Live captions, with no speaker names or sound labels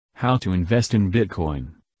How to invest in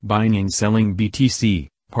Bitcoin, buying and selling BTC,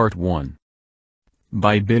 Part 1.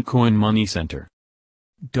 By Bitcoin Money Center.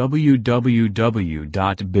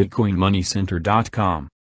 www.bitcoinmoneycenter.com.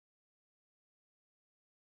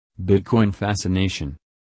 Bitcoin Fascination.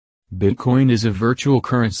 Bitcoin is a virtual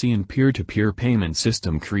currency and peer-to-peer payment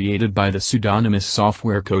system created by the pseudonymous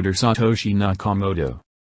software coder Satoshi Nakamoto.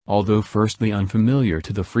 Although firstly unfamiliar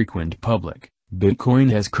to the frequent public, Bitcoin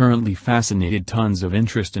has currently fascinated tons of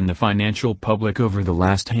interest in the financial public over the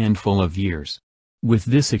last handful of years. With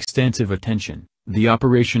this extensive attention, the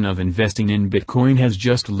operation of investing in Bitcoin has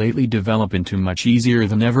just lately developed into much easier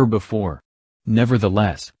than ever before.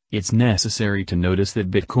 Nevertheless, it's necessary to notice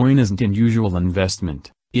that Bitcoin isn't an usual investment,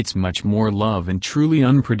 it's much more love and truly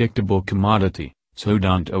unpredictable commodity, so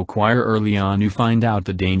don't acquire early on to find out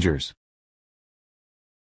the dangers.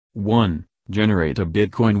 1. Generate a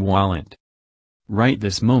Bitcoin wallet. Right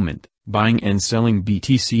this moment, buying and selling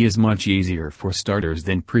BTC is much easier for starters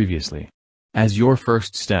than previously. As your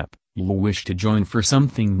first step, you'll wish to join for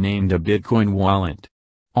something named a Bitcoin wallet.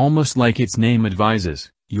 Almost like its name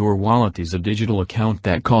advises, your wallet is a digital account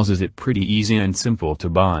that causes it pretty easy and simple to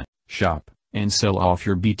buy, shop, and sell off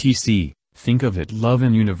your BTC. Think of it like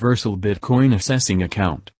an universal Bitcoin assessing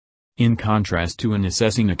account. In contrast to an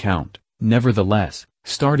assessing account, nevertheless,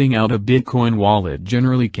 starting out a Bitcoin wallet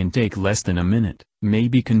generally can take less than a minute, may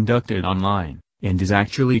be conducted online, and is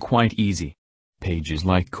actually quite easy. Pages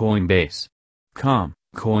like Coinbase.com,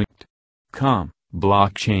 Coin.com,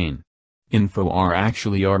 Blockchain. Info are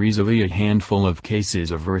easily a handful of cases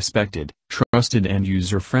of respected, trusted and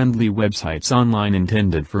user-friendly websites online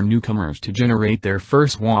intended for newcomers to generate their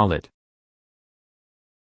first wallet.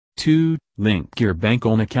 2. Link your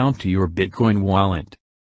bank-owned account to your Bitcoin wallet.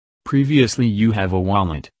 Previously you have a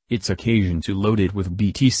wallet, it's occasion to load it with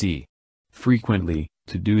BTC. Frequently,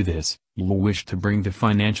 to do this, you'll wish to bring the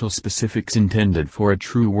financial specifics intended for a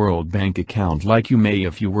true world bank account like you may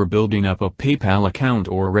if you were building up a PayPal account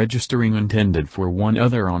or registering intended for one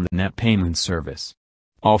other on the net payment service.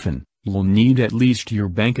 Often, you'll need at least your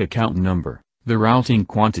bank account number, the routing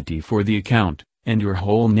quantity for the account, and your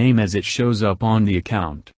whole name as it shows up on the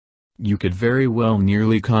account. You could very well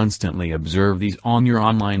nearly constantly observe these on your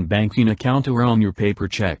online banking account or on your paper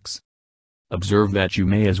checks. Observe that you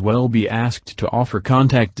may as well be asked to offer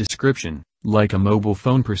contact description, like a mobile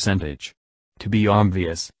phone percentage. To be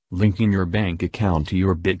obvious, linking your bank account to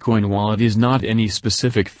your Bitcoin wallet is not any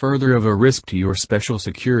specific further of a risk to your special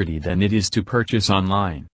security than it is to purchase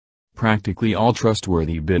online. Practically all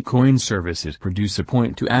trustworthy Bitcoin services produce a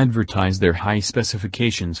point to advertise their high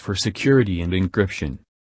specifications for security and encryption.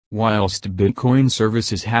 Whilst Bitcoin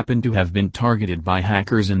services happen to have been targeted by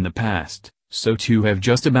hackers in the past, so too have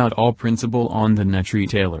just about all principal on-the-net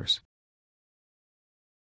retailers.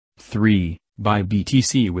 3. Buy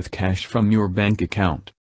BTC with cash from your bank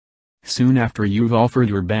account. Soon after you've offered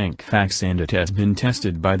your bank fax and it has been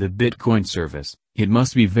tested by the Bitcoin service, it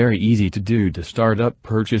must be very easy to start up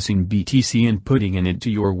purchasing BTC and putting it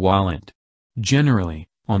into your wallet. Generally,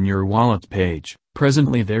 on your wallet page,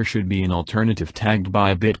 presently there should be an alternative tagged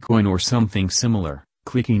by Bitcoin or something similar.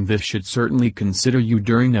 Clicking this should certainly consider you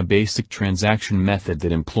during a basic transaction method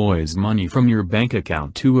that employs money from your bank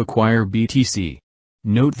account to acquire BTC.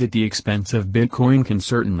 Note that the expense of Bitcoin can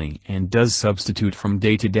certainly and does substitute from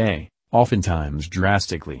day to day, oftentimes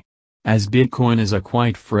drastically. As Bitcoin is a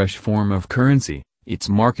quite fresh form of currency, its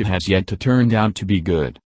market has yet to turn out to be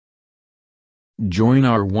good. Join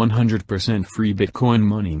our 100% free Bitcoin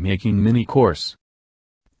money-making mini-course.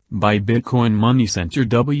 By Bitcoin Money Center.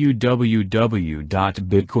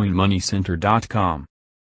 www.bitcoinmoneycenter.com